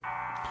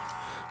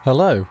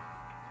Hello,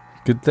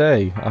 good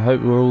day. I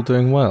hope we're all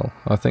doing well.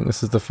 I think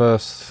this is the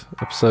first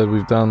episode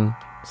we've done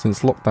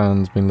since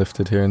lockdown's been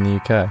lifted here in the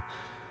UK.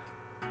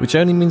 Which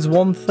only means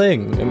one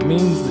thing. It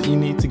means that you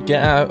need to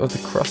get out of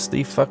the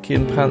crusty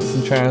fucking pants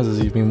and trousers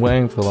you've been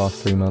wearing for the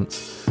last 3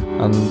 months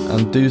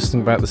and do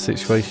something about the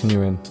situation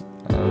you're in.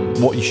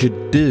 What you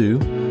should do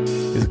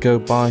is go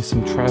buy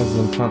some trousers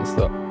and pants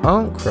that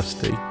aren't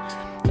crusty.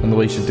 And the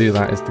way you should do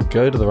that is to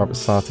go to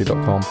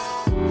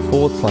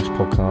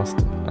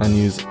therabbitsociety.com/podcast and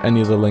use any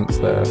of the links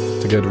there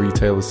to go to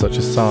retailers such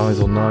as Size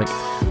or Nike.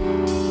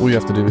 All you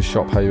have to do is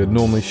shop how you would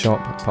normally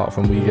shop, apart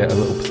from we get a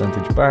little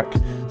percentage back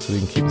so we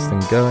can keep this thing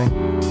going.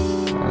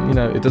 And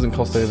it doesn't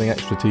cost anything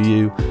extra to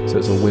you, so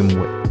it's a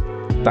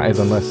win-win. That is,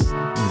 unless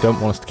you don't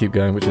want us to keep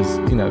going, which is,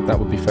 that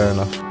would be fair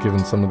enough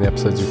given some of the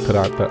episodes we've put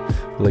out, but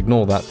we'll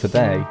ignore that.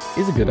 Today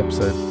is a good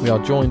episode. We are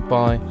joined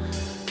by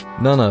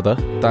none other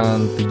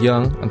than the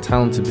young and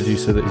talented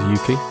producer that is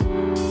Yuki.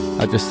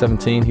 At just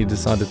 17, he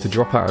decided to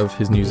drop out of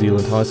his New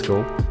Zealand high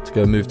school to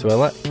go move to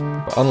LA.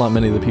 But unlike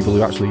many of the people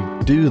who actually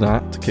do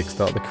that to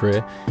kickstart the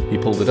career, he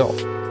pulled it off.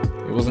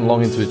 It wasn't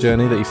long into his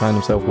journey that he found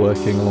himself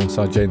working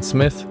alongside Jaden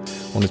Smith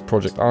on his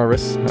project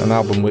Iris, an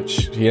album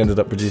which he ended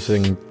up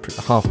producing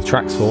half the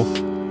tracks for,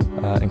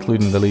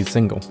 including the lead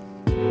single.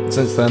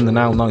 Since then, the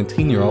now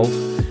 19-year-old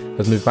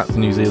has moved back to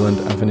New Zealand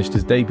and finished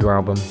his debut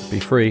album, Be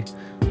Free,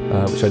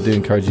 which I do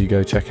encourage you to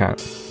go check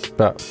out.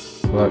 But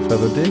without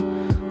further ado,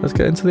 let's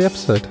get into the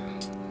episode.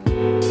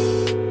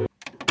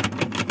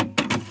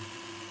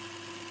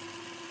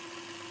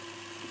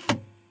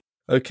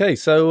 Okay,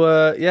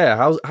 so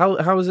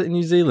how is it in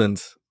New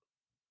Zealand?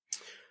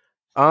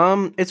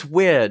 It's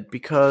weird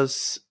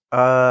because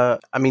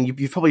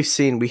you've probably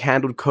seen we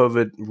handled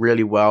COVID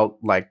really well,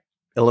 like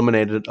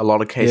eliminated a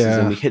lot of cases,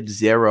 and we hit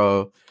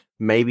 0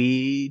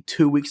 maybe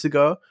 2 weeks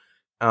ago.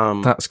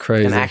 That's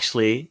crazy. And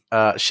actually,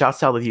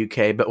 shouts out to the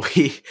UK, but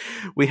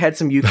we had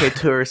some UK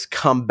tourists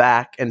come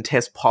back and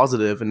test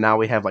positive, and now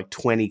we have like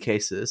 20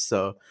 cases.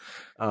 So,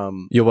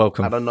 you're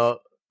welcome. I don't know,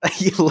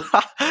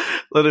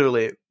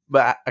 literally.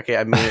 But okay,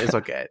 it's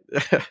okay.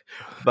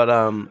 But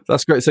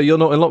that's great. So you're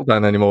not in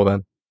lockdown anymore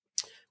then?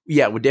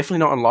 Yeah, we're definitely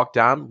not on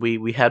lockdown.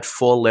 We had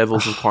 4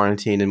 levels of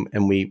quarantine,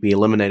 and we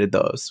eliminated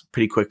those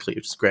pretty quickly,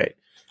 which is great.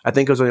 I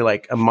think it was only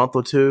like a month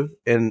or 2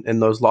 in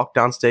those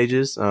lockdown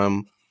stages.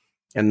 And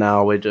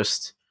now we're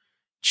just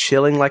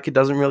chilling like it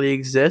doesn't really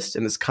exist,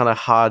 and it's kind of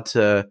hard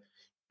to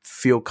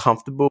feel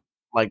comfortable.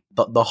 Like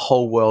the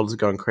whole world is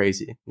going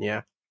crazy.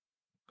 Yeah.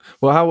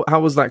 Well,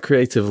 how was that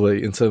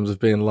creatively in terms of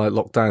being like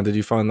locked down? Did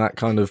you find that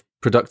kind of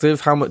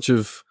productive? How much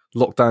of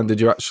lockdown did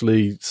you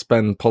actually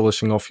spend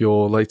polishing off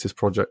your latest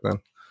project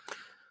then?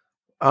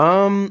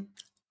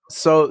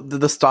 So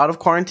the start of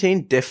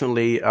quarantine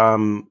definitely,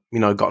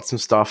 got some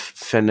stuff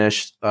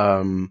finished.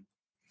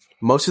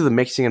 Most of the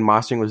mixing and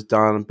mastering was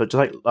done, but just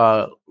like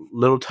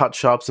little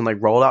touch ups and like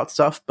rollout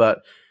stuff.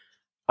 But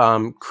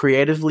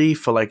creatively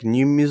for like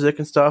new music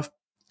and stuff,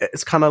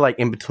 it's kind of like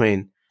in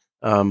between.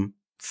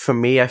 For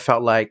me, I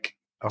felt like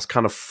I was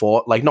kind of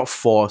not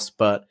forced,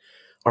 but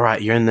all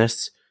right, you're in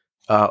this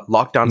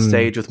lockdown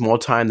stage with more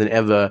time than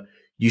ever.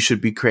 You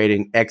should be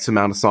creating X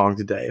amount of songs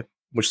a day,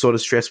 which sort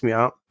of stressed me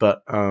out.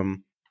 But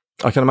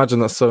I can imagine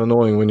that's so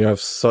annoying when you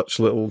have such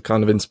little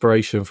kind of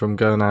inspiration from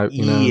going out,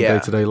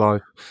 day-to-day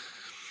life.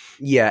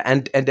 Yeah,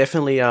 and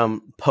definitely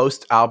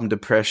post album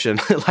depression,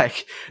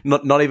 like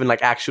not even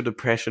like actual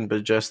depression,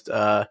 but just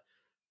kind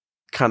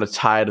of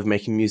tired of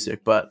making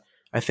music. But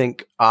I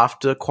think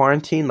after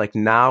quarantine, like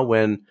now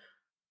when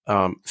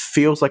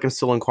feels like I'm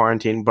still in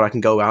quarantine, but I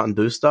can go out and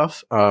do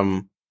stuff,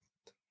 I'm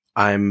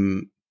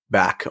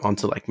back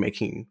onto like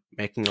making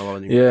a lot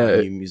of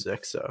new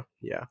music. So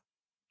yeah.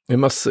 It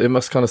must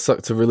kind of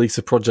suck to release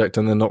a project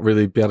and then not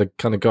really be able to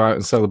kind of go out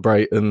and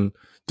celebrate and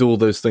do all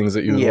those things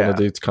that you would want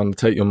to do to kind of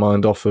take your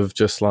mind off of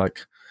just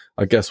like,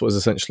 I guess what is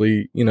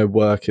essentially,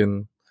 work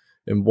in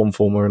one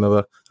form or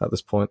another at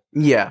this point.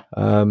 Yeah,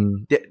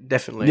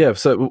 definitely. Yeah,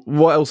 so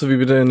what else have you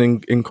been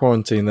doing in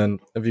quarantine then?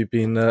 Have you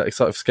been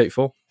excited for Skate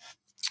 4?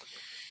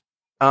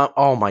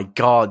 Oh my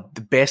God,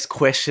 the best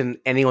question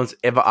anyone's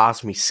ever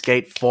asked me.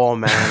 Skate 4,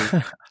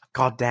 man.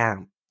 God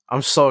damn.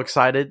 I'm so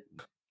excited.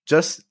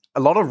 Just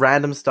a lot of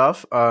random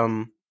stuff.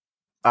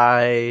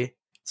 I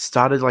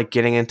started like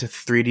getting into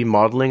 3D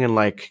modeling and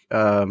like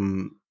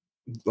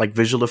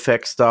visual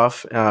effects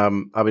stuff.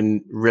 I've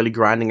been really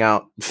grinding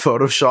out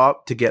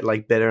Photoshop to get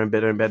like better and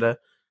better and better.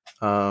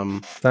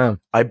 Damn.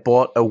 I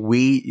bought a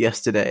Wii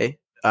yesterday.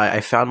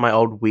 I found my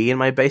old Wii in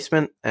my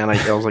basement, and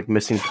I was like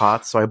missing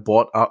parts, so I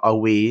bought a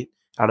Wii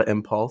out of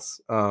impulse.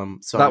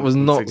 So that was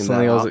not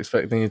something I was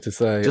expecting you to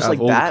say. Just out like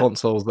of all that? the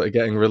consoles that are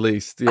getting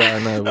released, yeah,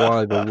 I know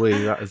why the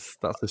Wii.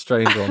 That's a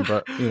strange one,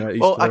 but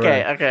Well,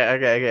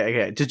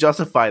 okay. To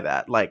justify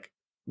that, like,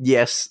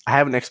 yes, I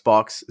have an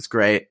Xbox. It's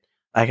great.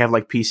 I have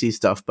like PC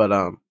stuff,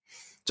 but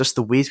just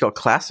the Wii's got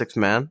classics,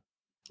 man.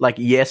 Like,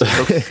 yes, it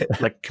looks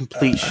like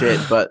complete shit,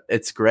 but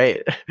it's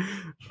great.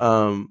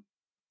 And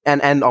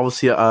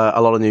obviously a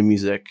lot of new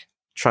music.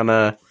 Trying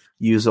to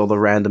use all the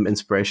random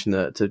inspiration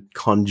to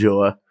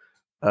conjure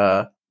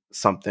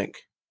something.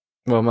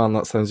 Well, man,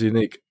 that sounds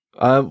unique. You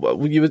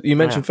Oh, yeah.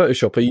 mentioned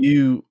Photoshop. Are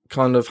you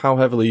kind of, how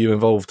heavily are you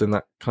involved in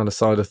that kind of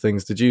side of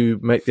things? Did you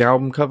make the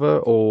album cover,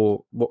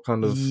 or what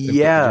kind of input did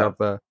you Yeah. have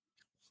there?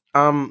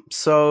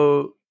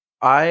 So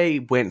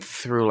I went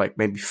through like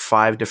maybe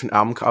 5 different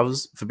album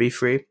covers for Be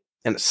Free,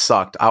 and it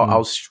sucked. I Mm.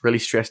 was really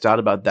stressed out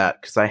about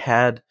that because I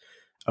had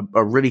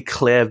a really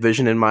clear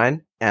vision in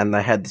mind, and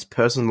I had this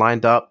person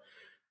lined up.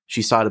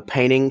 She started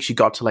painting. She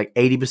got to like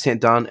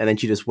 80% done, and then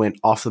she just went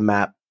off the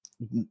map.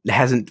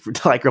 Hasn't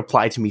like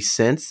replied to me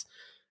since.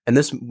 And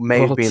this may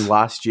have been What?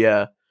 last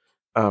year.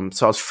 So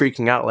I was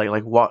freaking out,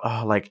 like what?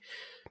 Oh, like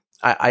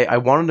I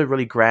wanted a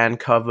really grand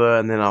cover,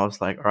 and then I was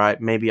like, all right,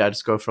 maybe I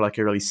just go for like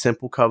a really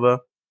simple cover.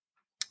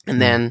 And Mm.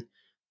 then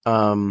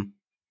um,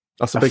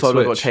 That's a a big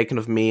photo got switch. taken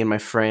of me and my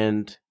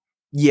friend.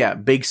 Yeah,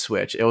 big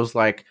switch. It was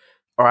like,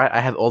 all right, I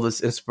have all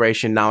this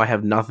inspiration, now I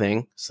have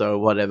nothing, so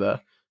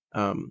whatever.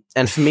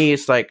 And for me,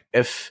 it's like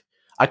if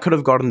I could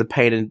have gotten the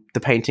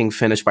painting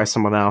finished by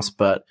someone else,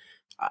 but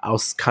I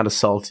was kind of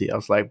salty. I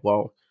was like,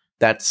 well,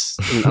 that's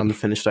an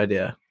unfinished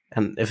idea,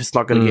 and if it's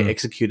not going to get Mm.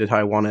 executed how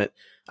I want it,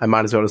 I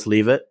might as well just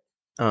leave it.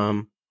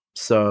 Um,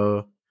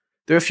 so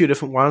there are a few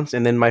different ones,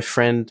 and then my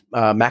friend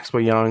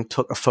Maxwell Young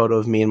took a photo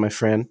of me and my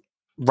friend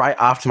right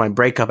after my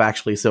breakup,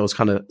 actually, so it was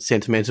kind of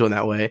sentimental in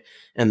that way.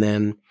 And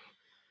then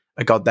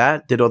I got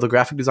that, did all the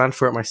graphic design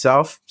for it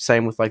myself.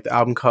 Same with like the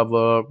album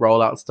cover,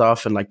 rollout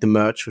stuff, and like the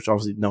merch, which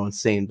obviously no one's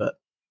seen, but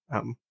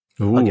I'll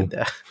get Ooh.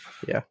 there.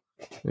 Yeah,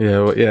 Yeah,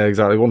 well, yeah,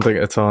 exactly. One thing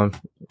at a time.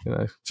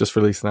 Just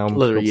release an album for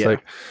literally, God's yeah, sake.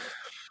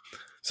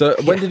 So,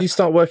 when yeah. did you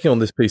start working on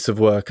this piece of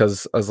work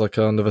as like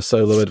kind of a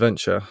solo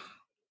adventure?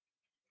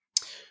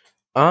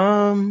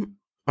 I'm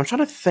trying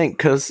to think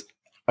because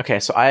okay,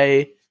 so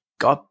I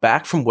got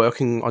back from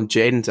working on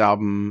Jaden's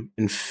album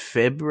in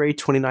February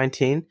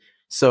 2019.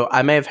 So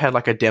I may have had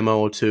like a demo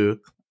or two.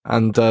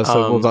 And so,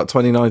 what was that?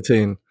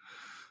 2019.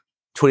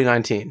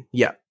 2019,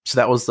 yeah. So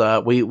that was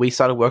we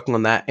started working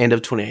on that end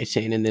of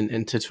 2018 and then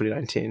into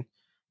 2019.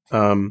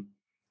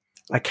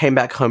 I came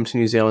back home to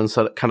New Zealand,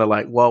 so kind of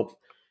like, well,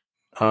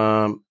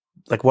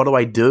 like what do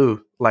I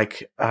do?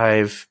 Like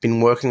I've been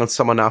working on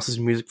someone else's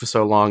music for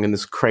so long in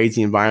this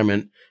crazy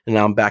environment, and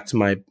now I'm back to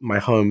my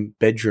home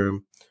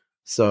bedroom.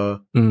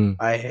 So Mm.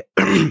 I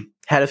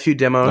had a few That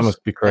demos,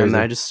 must be and crazy.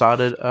 I just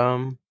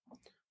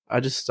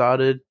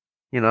started,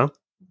 you know,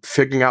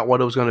 figuring out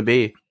what it was going to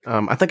be.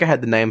 I think I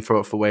had the name for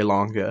it for way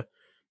longer,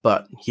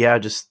 but yeah,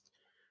 just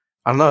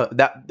I don't know.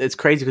 That it's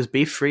crazy because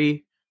Be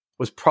Free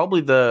was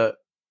probably the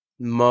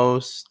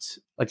most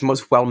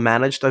well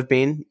managed I've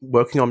been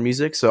working on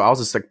music. So I was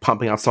just like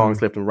pumping out songs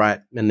Mm. left and right,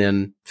 and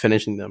then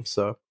finishing them.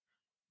 So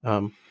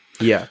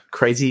yeah,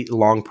 crazy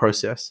long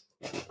process.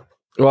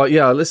 Well,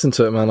 yeah, I listened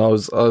to it, man. I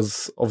was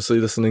obviously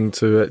listening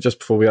to it just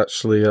before we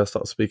actually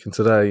started speaking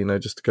today.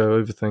 Just to go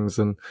over things,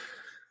 and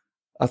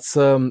that's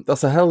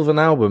a hell of an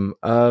album.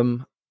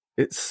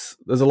 There's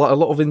a lot of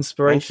Thank you.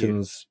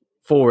 inspirations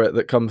for it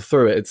that come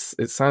through it.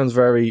 It sounds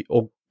very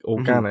Hmm.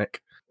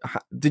 organic.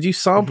 Did you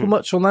sample Hmm.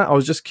 much on that? I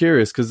was just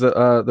curious because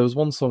there was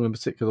one song in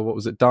particular. What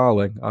was it?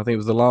 Darling. I think it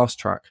was the last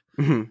track.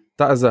 Hmm.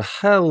 That is a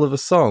hell of a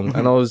song,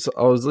 and Hmm.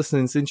 I was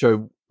listening to the intro.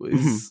 Hmm.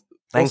 What's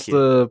Thank you.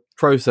 the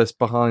process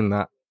behind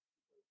that?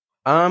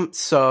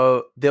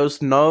 So there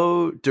was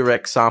no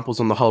direct samples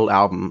on the whole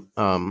album.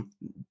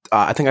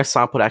 I think I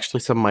sampled actually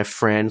some of my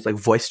friends, like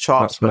voice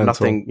chops, That's but mental.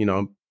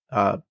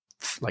 nothing,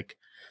 like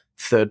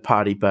third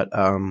party. But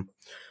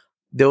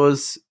there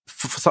was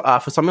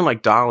for something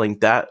like Darling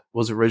that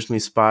was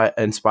originally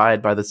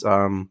inspired by this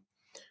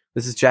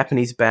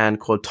Japanese band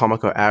called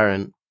Tomoko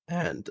Aaron,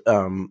 and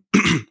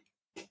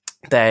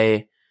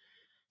they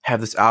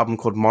have this album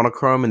called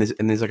Monochrome, and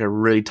there's like a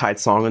really tight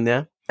song in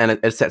there, and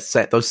it's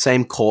that those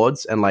same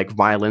chords and like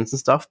violins and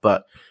stuff,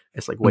 but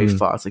it's like way Mm.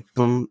 fast, like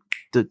boom,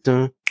 da,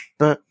 da,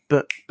 ba,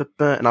 ba, ba,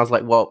 ba. And I was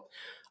like, well,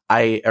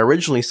 I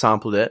originally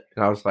sampled it,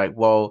 and I was like,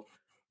 well,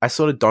 I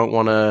sort of don't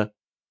want to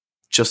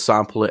just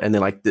sample it and then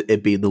like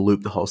it be the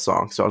loop the whole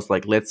song. So I was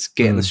like, let's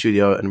get in the Mm.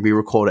 studio and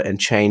re-record it and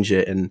change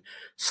it and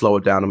slow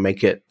it down and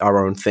make it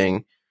our own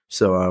thing.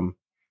 So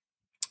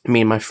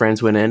me and my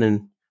friends went in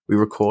and we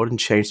recorded and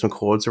changed some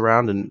chords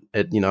around, and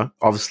it,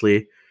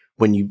 obviously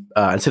when you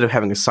instead of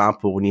having a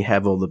sample, when you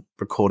have all the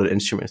recorded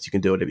instruments, you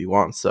can do whatever you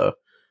want. So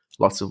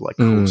lots of like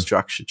cool Mm.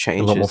 structure A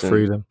lot more changes and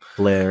freedom.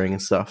 layering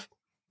and stuff.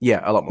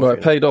 Yeah, a lot more Well,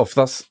 it freedom. paid off.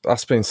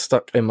 That's been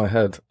stuck in my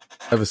head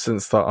ever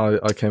since that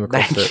I came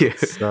across Thank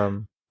it.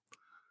 you.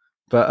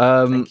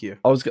 But Thank you.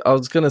 I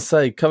was gonna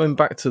say, coming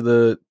back to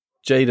the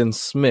Jaden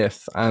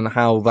Smith and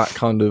how that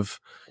kind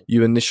of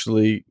you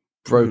initially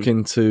broke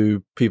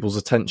into people's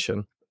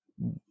attention.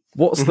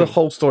 What's the Mhm.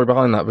 whole story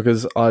behind that?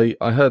 Because I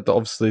heard that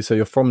obviously, so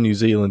you're from New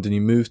Zealand and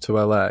you moved to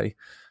LA.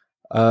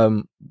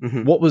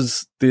 Mhm. What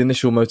was the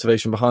initial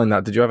motivation behind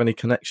that? Did you have any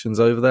connections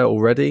over there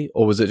already,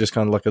 or was it just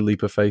kind of like a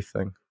leap of faith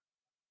thing?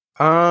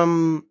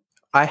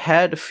 I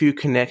had a few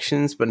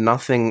connections, but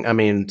nothing. I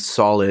mean,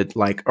 solid.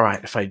 Like, all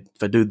right, if I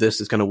do this,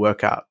 it's going to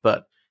work out.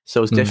 But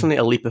so it's Mm. definitely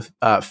a leap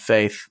of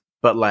faith.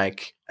 But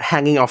like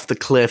hanging off the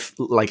cliff,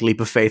 like leap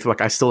of faith.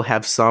 Like I still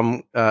have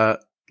some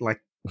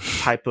like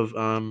type of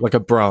Like a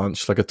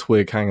branch, like a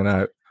twig hanging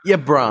out. yeah,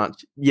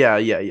 branch. Yeah.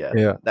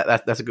 Yeah.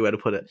 That's a good way to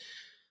put it.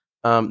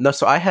 No,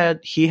 so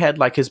he had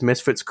like his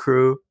Misfits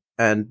crew,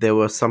 and there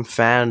were some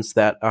fans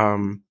that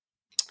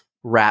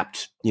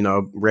rapped,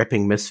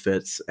 repping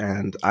Misfits,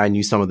 and I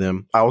knew some of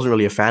them. I wasn't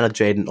really a fan of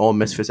Jaden or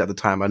Misfits at the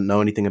time. I didn't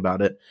know anything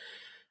about it.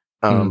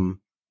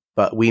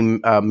 But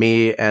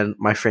me and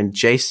my friend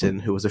Jason,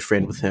 who was a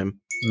friend with him,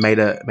 made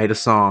a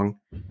song,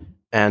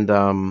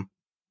 and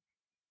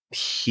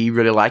he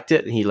really liked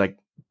it, and he like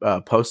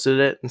posted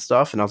it and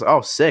stuff, and I was like,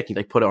 oh, sick. He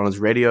like put it on his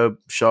radio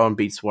show on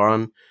Beats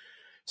One.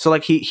 So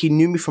like he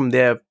knew me from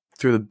there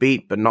through the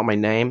beat, but not my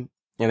name.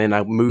 And then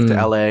I moved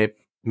to LA,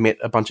 met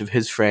a bunch of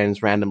his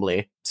friends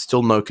randomly,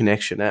 still no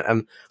connection.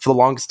 And for the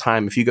longest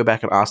time, if you go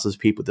back and ask those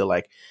people, they're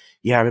like,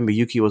 yeah, I remember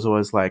Yuki was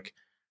always like,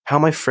 how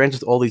am I friends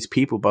with all these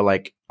people? But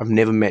like, I've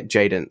never met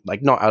Jaden.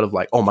 Like, not out of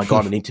like, oh my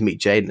God, I need to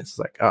meet Jaden. It's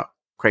like, oh,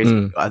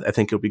 crazy. I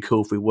think it would be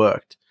cool if we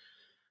worked.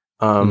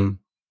 And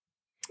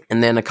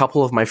then a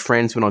couple of my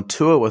friends went on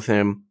tour with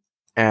him,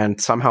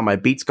 and somehow my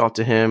beats got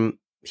to him.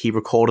 He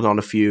recorded on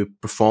a few,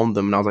 performed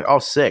them, and I was like, oh,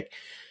 sick.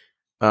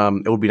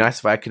 It would be nice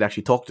if I could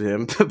actually talk to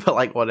him, but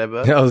like,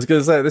 whatever. Yeah, I was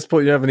going to say, at this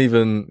point, you haven't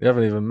even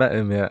met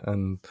him yet,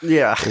 and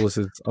yeah, all this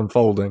is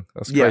unfolding.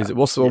 That's crazy.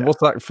 What's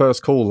that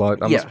first call like?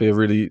 That must be a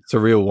really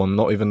surreal one,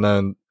 not even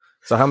knowing.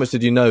 So how much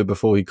did you know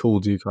before he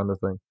called you, kind of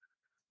thing?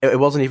 It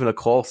wasn't even a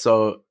call,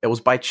 so it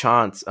was by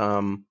chance.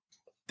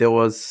 There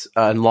was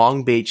in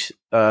Long Beach,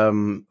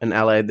 in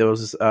LA, there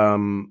was this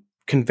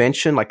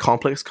convention, like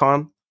Complex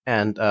Con,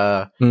 and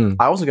I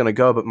wasn't going to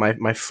go, but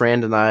my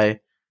friend and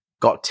I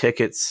got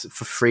tickets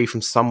for free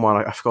from someone.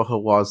 I forgot who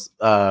it was,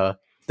 the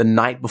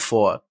night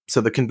before. So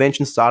the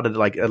convention started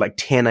at like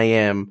 10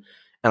 a.m.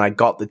 and I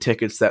got the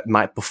tickets that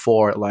night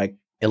before at like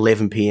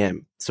 11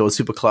 p.m. So it was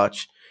super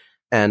clutch.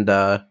 And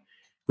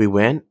we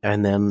went,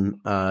 and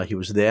then he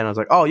was there, and I was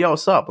like, oh, yo,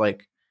 what's up?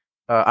 Like,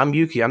 I'm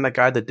Yuki. I'm that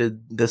guy that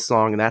did this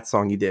song and that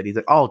song you did. He's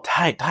like, oh,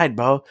 tight,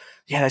 bro.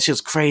 Yeah, that shit's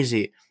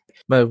crazy.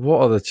 Man,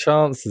 what are the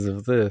chances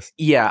of this?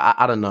 Yeah,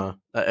 I don't know.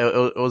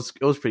 It was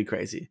pretty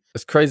crazy.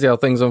 It's crazy how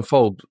things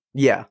unfold.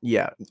 Yeah.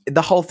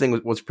 The whole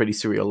thing was pretty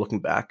surreal looking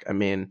back. I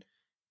mean,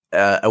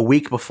 a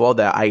week before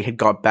that, I had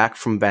got back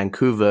from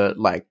Vancouver,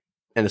 like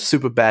in a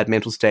super bad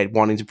mental state,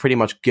 wanting to pretty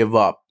much give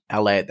up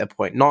LA at that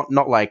point.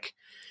 Not like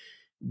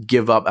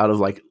give up out of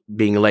like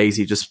being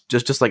lazy,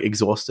 just like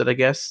exhausted, I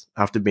guess,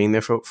 after being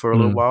there for a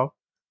little while.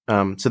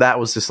 So that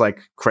was just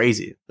like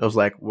crazy. I was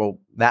like, well,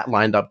 that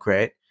lined up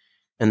great.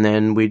 And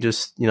then we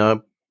just,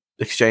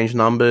 exchanged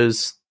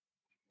numbers,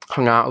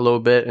 hung out a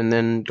little bit, and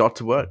then got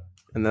to work.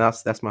 And then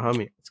that's my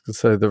homie.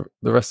 So the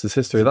rest is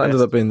history. That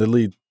ended up being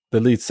the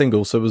lead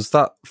single. So was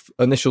that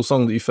initial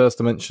song that you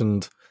first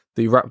mentioned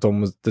that you rapped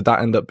on, did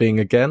that end up being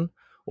Again?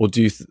 Or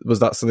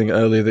was that something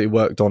earlier that you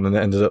worked on and it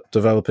ended up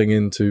developing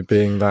into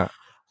being that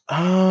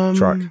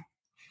track?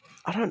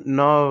 I don't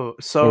know.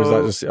 So or was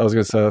that just, I was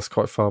going to say that's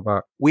quite far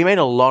back. We made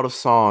a lot of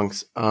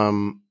songs,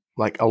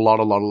 like a lot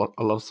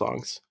of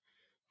songs.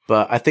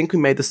 But I think we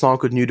made the song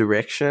called New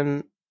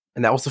Direction,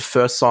 and that was the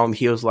first song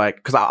he was like,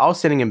 because I was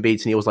sending him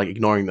beats and he was like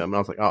ignoring them, and I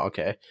was like, oh,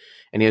 okay.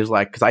 And he was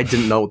like, because I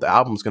didn't know what the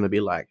album was going to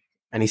be like,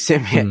 and he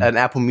sent me an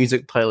Apple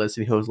Music playlist,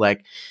 and he was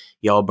like,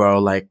 yo, bro,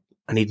 like,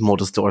 I need more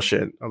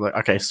distortion. I was like,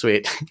 okay,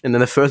 sweet. And then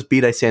the first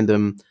beat I sent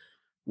him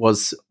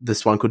was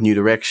this one called New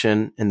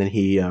Direction, and then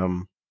he,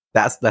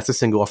 that's a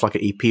single off like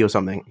an EP or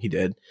something he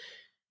did.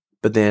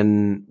 But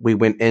then we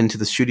went into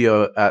the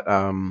studio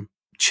at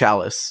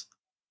Chalice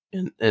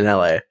in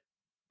LA.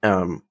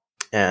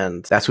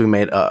 And that's where we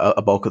made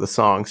a bulk of the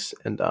songs,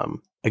 and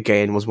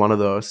Again was one of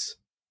those.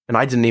 And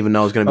I didn't even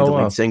know it was going to be the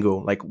lead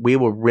single. Like, we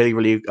were really,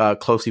 really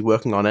closely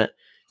working on it.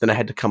 Then I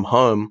had to come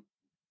home,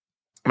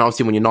 and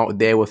obviously when you're not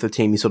there with the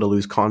team, you sort of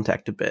lose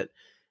contact a bit.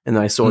 And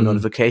then I saw a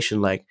notification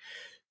like,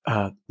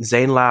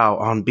 Zane Lau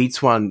on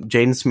Beats One,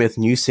 Jaden Smith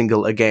new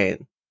single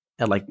Again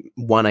at like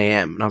 1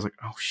 a.m. And I was like,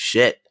 oh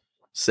shit,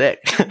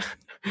 sick.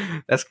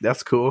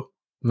 that's cool,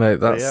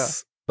 mate.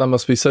 That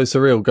must be so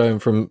surreal, going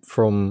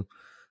from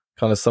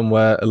kind of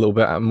somewhere a little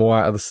bit more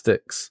out of the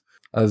sticks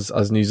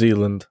as New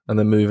Zealand, and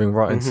then moving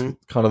right into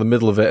kind of the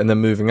middle of it, and then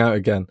moving out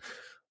again.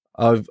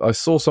 I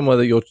saw somewhere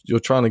that you're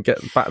trying to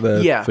get back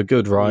there for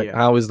good, right? Yeah.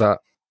 How is that?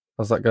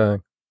 How's that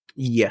going?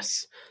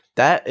 Yes,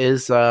 that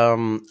is a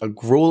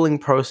grueling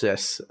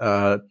process.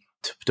 To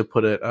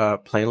put it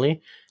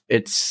plainly,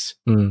 it's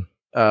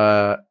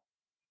okay.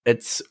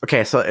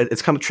 So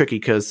it's kind of tricky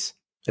because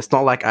it's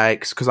not like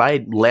because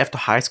I left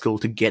high school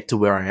to get to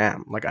where I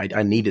am. Like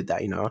I needed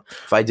that,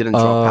 If I didn't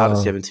drop out at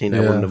 17,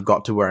 I wouldn't have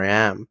got to where I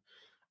am.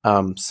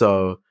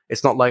 So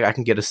it's not like I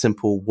can get a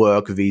simple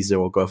work visa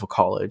or go for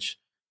college.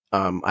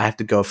 I have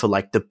to go for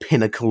like the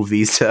pinnacle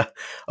visa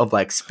of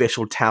like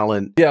special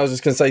talent. Yeah, I was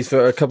just gonna say,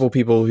 for a couple of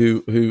people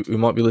who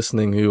might be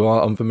listening who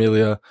are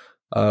unfamiliar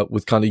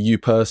with kind of you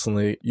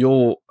personally,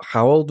 you're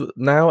how old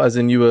now? As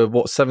in, you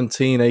were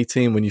 17,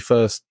 18 when you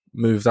first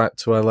moved out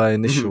to LA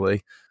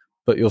initially.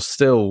 But you're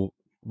still,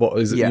 what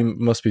is it? Yeah. You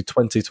must be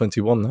 20,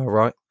 21 now,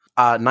 right?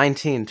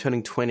 19,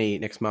 turning 20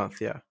 next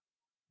month, yeah.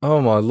 Oh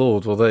my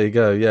lord! Well, there you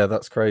go. Yeah,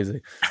 that's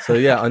crazy. So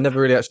yeah, I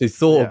never really actually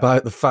thought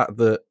about the fact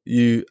that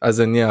you, as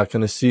in, I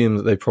can assume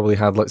that they probably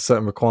had like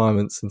certain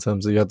requirements in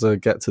terms of you had to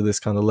get to this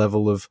kind of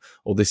level of,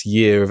 or this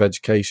year of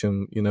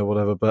education,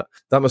 whatever. But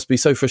that must be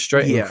so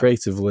frustrating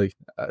creatively.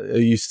 Are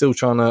you still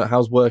trying to?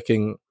 How's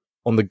working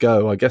on the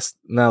go? I guess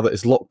now that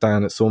it's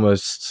lockdown, it's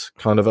almost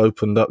kind of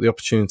opened up the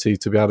opportunity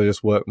to be able to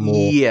just work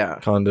more,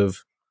 kind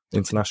of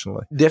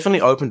internationally. Definitely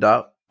opened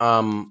up.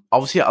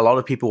 Obviously a lot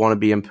of people want to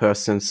be in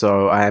person,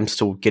 so I am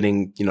still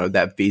getting,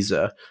 that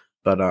visa.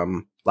 But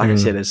like I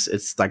said,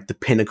 it's like the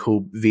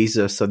pinnacle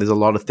visa, so there's a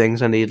lot of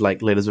things I need,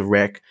 like letters of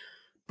rec.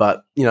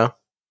 But,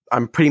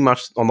 I'm pretty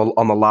much on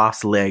the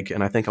last leg,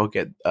 and I think I'll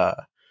get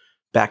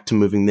back to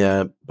moving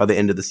there by the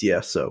end of this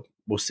year, so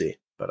we'll see.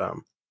 But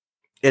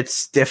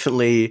it's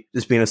definitely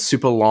just been a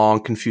super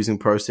long, confusing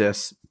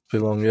process. Too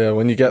long, yeah.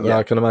 When you get there,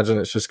 I can imagine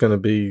it's just going to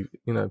be,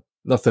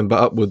 nothing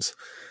but upwards.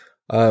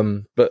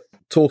 But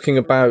talking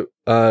about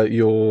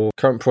your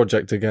current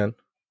project again,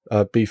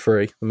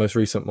 B3, the most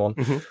recent one,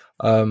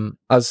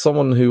 as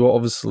someone who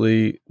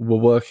obviously were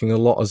working a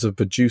lot as a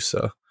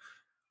producer,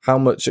 how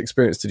much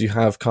experience did you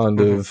have kind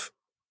of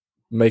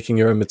making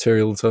your own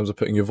material in terms of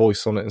putting your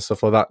voice on it and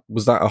stuff like that?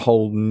 Was that a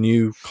whole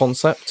new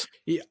concept?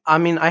 Yeah, I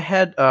mean, I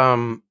had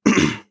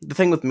the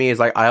thing with me is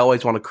like I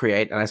always want to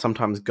create, and I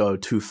sometimes go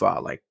too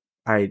far. Like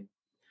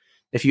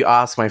if you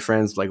ask my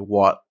friends like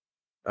what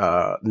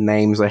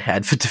names I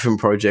had for different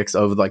projects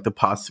over like the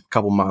past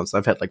couple months,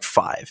 I've had like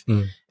 5,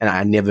 and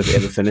I never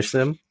ever finished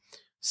them.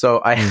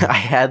 So I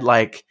had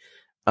like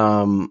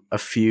a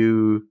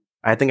few.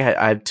 I think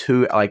I had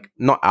 2, like,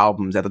 not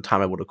albums at the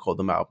time. I would have called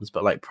them albums,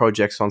 but like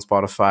projects on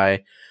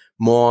Spotify,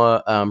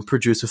 more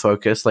producer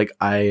focused. Like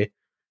I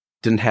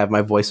didn't have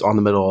my voice on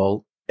them at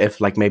all. If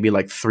like maybe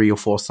like 3 or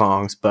 4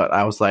 songs, but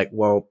I was like,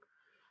 well,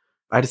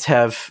 I just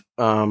have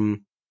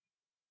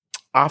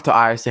after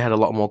I had a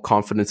lot more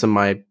confidence in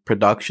my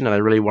production, and I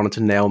really wanted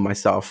to nail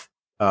myself.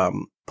 I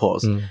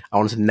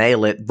wanted to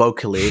nail it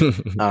vocally,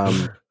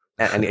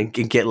 and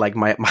get like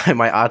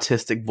my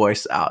artistic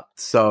voice out.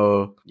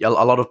 So a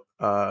lot of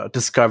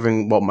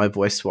discovering what my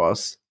voice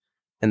was,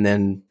 and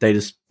then they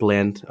just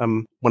blend.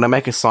 When I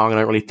make a song, I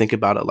don't really think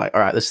about it like, all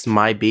right, this is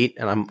my beat,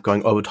 and I'm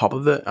going over top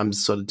of it. I'm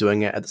just sort of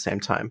doing it at the same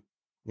time.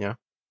 Yeah.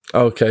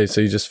 Okay, so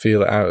you just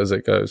feel it out as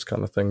it goes,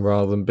 kind of thing,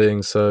 rather than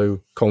being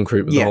so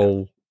concrete with the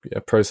whole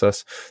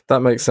process. That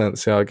makes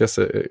sense. Yeah, I guess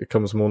it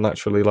comes more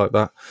naturally like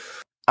that.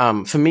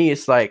 For me,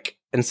 it's like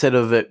instead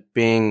of it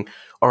being,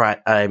 all right,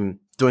 I'm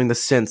doing the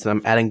synths and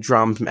I'm adding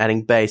drums, I'm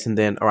adding bass, and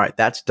then all right,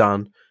 that's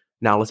done.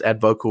 Now let's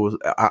add vocals.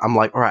 I'm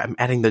like, all right, I'm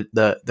adding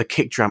the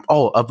kick drum.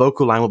 Oh, a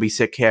vocal line will be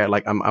sick here.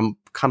 Like I'm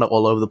kind of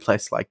all over the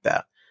place like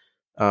that,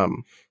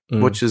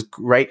 which is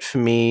great for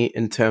me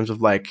in terms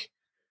of like.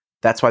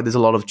 That's why there's a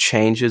lot of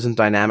changes and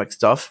dynamic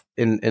stuff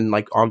in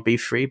like on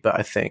B3. But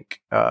I think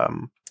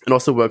it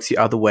also works the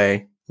other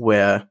way,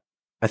 where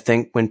I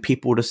think when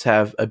people just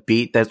have a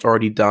beat that's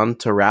already done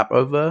to rap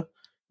over,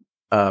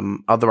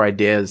 other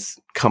ideas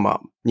come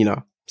up,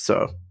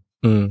 So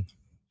I don't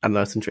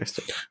know, it's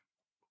interesting.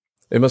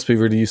 It must be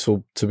really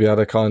useful to be able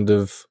to kind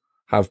of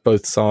have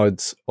both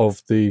sides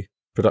of the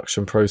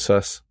production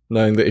process,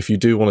 knowing that if you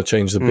do want to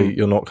change the beat,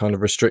 you're not kind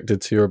of restricted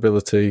to your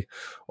ability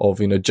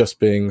of, just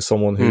being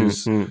someone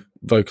who's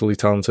vocally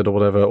talented or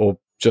whatever, or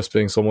just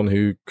being someone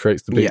who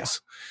creates the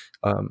beats.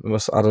 It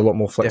must add a lot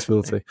more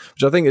flexibility,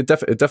 which I think it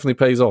definitely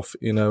pays off.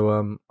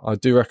 I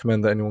do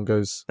recommend that anyone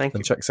goes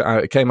and checks it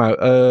out. It came out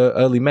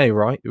early May,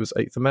 right? It was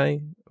 8th of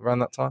May, around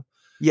that time.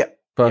 Yeah.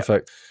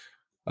 Perfect.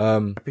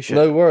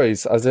 No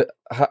worries.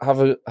 Have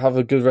a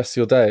good rest of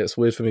your day. It's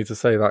weird for me to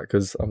say that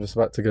because I'm just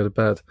about to go to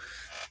bed.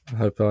 I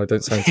hope I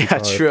don't sound too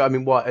tired. Yeah, true. I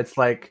mean, what? It's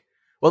like,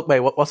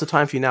 what's the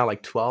time for you now?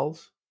 Like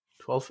 12?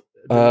 12?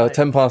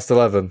 10 past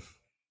 11.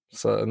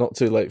 So not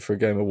too late for a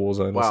game of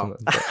Warzone or something.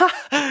 But...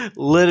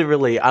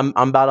 Literally, I'm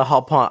about to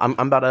hop on. I'm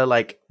about to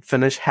like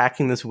finish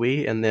hacking this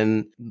Wii, and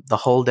then the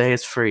whole day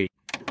is free.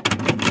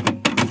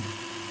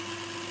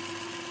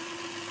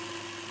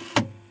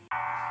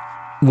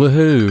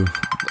 Woohoo!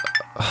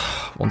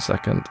 1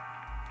 second.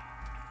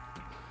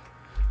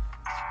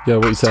 Yeah,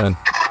 what are you saying?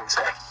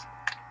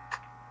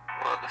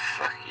 What the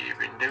fuck you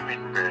been doing,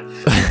 bruv?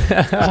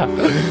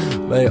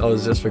 Mate, I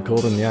was just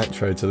recording the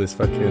outro to this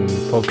fucking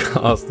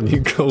podcast and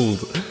you called.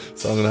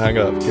 So I'm going to hang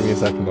up. Give me a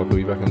second, I'll call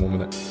you back in 1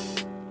 minute.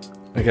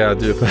 Okay, I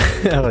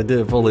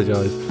do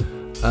apologise.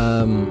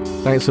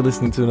 Thanks for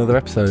listening to another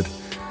episode.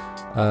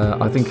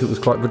 I think it was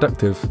quite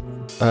productive.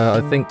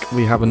 I think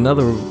we have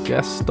another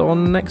guest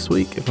on next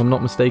week, if I'm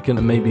not mistaken,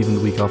 and maybe even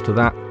the week after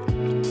that.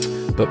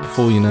 But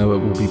before you know it,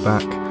 we'll be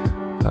back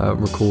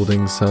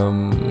recording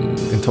some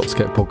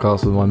Intoxicate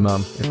podcast with my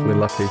mum, if we're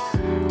lucky.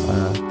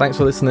 Thanks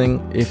for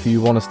listening. If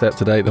you want to stay up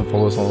to date, then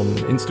follow us on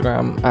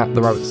Instagram at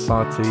The Rabbit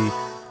Society,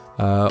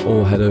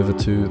 or head over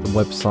to the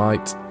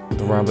website,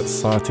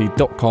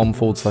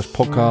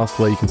 therabbitsociety.com/podcast,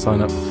 where you can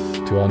sign up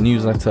to our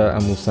newsletter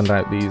and we'll send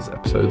out these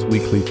episodes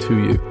weekly to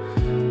you.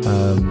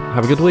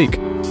 Have a good week.